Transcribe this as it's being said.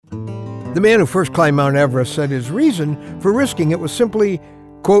The man who first climbed Mount Everest said his reason for risking it was simply,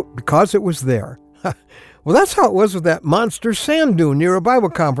 quote, because it was there. Well, that's how it was with that monster sand dune near a Bible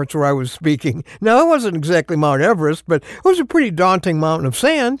conference where I was speaking. Now, it wasn't exactly Mount Everest, but it was a pretty daunting mountain of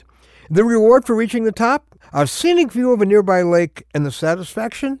sand. The reward for reaching the top? A scenic view of a nearby lake and the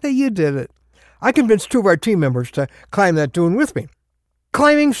satisfaction that you did it. I convinced 2 of our team members to climb that dune with me.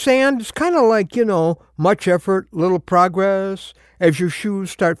 Climbing sand is kind of like, much effort, little progress. As your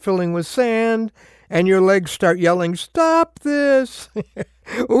shoes start filling with sand and your legs start yelling, "Stop this!"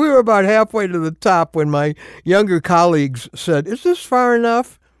 We were about halfway to the top when my younger colleagues said, "Is this far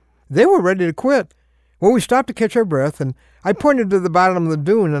enough?" They were ready to quit. Well, we stopped to catch our breath, and I pointed to the bottom of the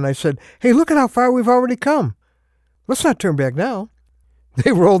dune, and I said, "Hey, look at how far we've already come. Let's not turn back now."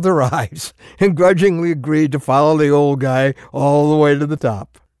 They rolled their eyes and grudgingly agreed to follow the old guy all the way to the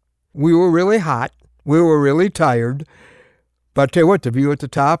top. We were really hot. We were really tired. But I tell you what, the view at the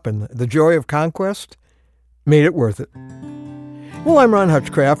top and the joy of conquest made it worth it. Well, I'm Ron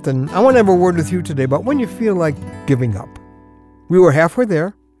Hutchcraft, and I want to have a word with you today about when you feel like giving up. We were halfway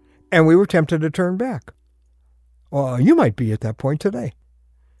there, and we were tempted to turn back. Well, you might be at that point today.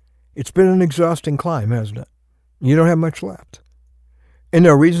 It's been an exhausting climb, hasn't it? You don't have much left. And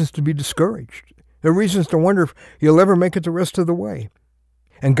there are reasons to be discouraged. There are reasons to wonder if you'll ever make it the rest of the way.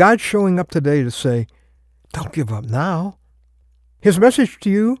 And God's showing up today to say, don't give up now. His message to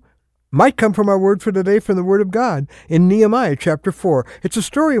you might come from our word for today from the Word of God in Nehemiah chapter 4. It's a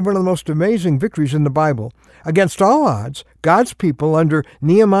story of one of the most amazing victories in the Bible. Against all odds, God's people under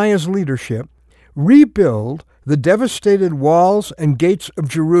Nehemiah's leadership rebuild the devastated walls and gates of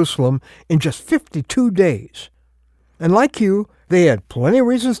Jerusalem in just 52 days. And like you, they had plenty of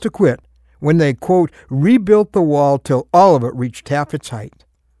reasons to quit when they, quote, rebuilt the wall till all of it reached half its height.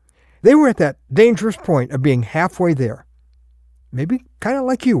 They were at that dangerous point of being halfway there. Maybe kind of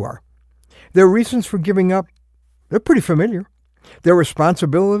like you are. Their reasons for giving up, they're pretty familiar. Their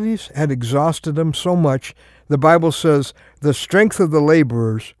responsibilities had exhausted them so much, the Bible says the strength of the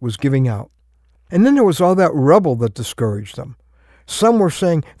laborers was giving out. And then there was all that rubble that discouraged them. Some were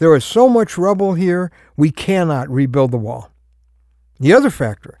saying, there is so much rubble here, we cannot rebuild the wall. The other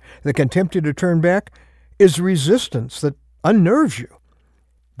factor that can tempt you to turn back is resistance that unnerves you.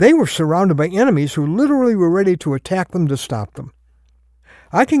 They were surrounded by enemies who literally were ready to attack them to stop them.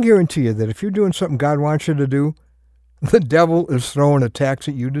 I can guarantee you that if you're doing something God wants you to do, the devil is throwing attacks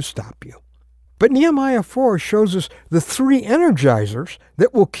at you to stop you. But Nehemiah 4 shows us the 3 energizers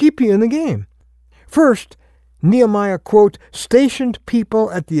that will keep you in the game. First, Nehemiah, quote, stationed people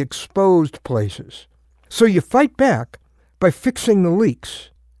at the exposed places. So you fight back by fixing the leaks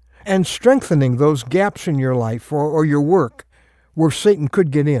and strengthening those gaps in your life or your work where Satan could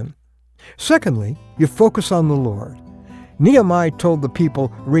get in. Secondly, you focus on the Lord. Nehemiah told the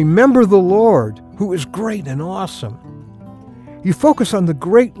people, remember the Lord, who is great and awesome. You focus on the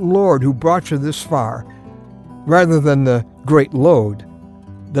great Lord who brought you this far, rather than the great load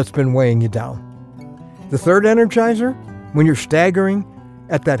that's been weighing you down. The third energizer, when you're staggering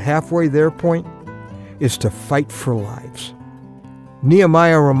at that halfway there point, is to fight for lives.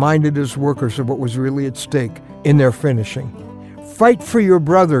 Nehemiah reminded his workers of what was really at stake in their finishing. Fight for your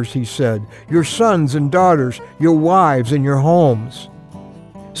brothers, he said, your sons and daughters, your wives and your homes.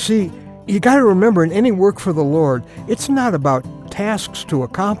 See, you got to remember, in any work for the Lord, it's not about tasks to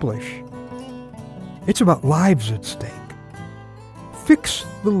accomplish. It's about lives at stake. Fix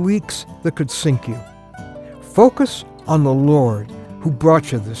the leaks that could sink you. Focus on the Lord who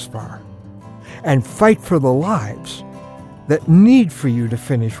brought you this far. And fight for the lives that need for you to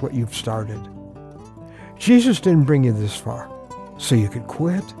finish what you've started. Jesus didn't bring you this far so you could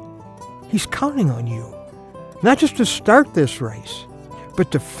quit. He's counting on you, not just to start this race,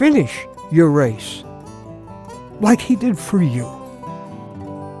 but to finish your race like he did for you.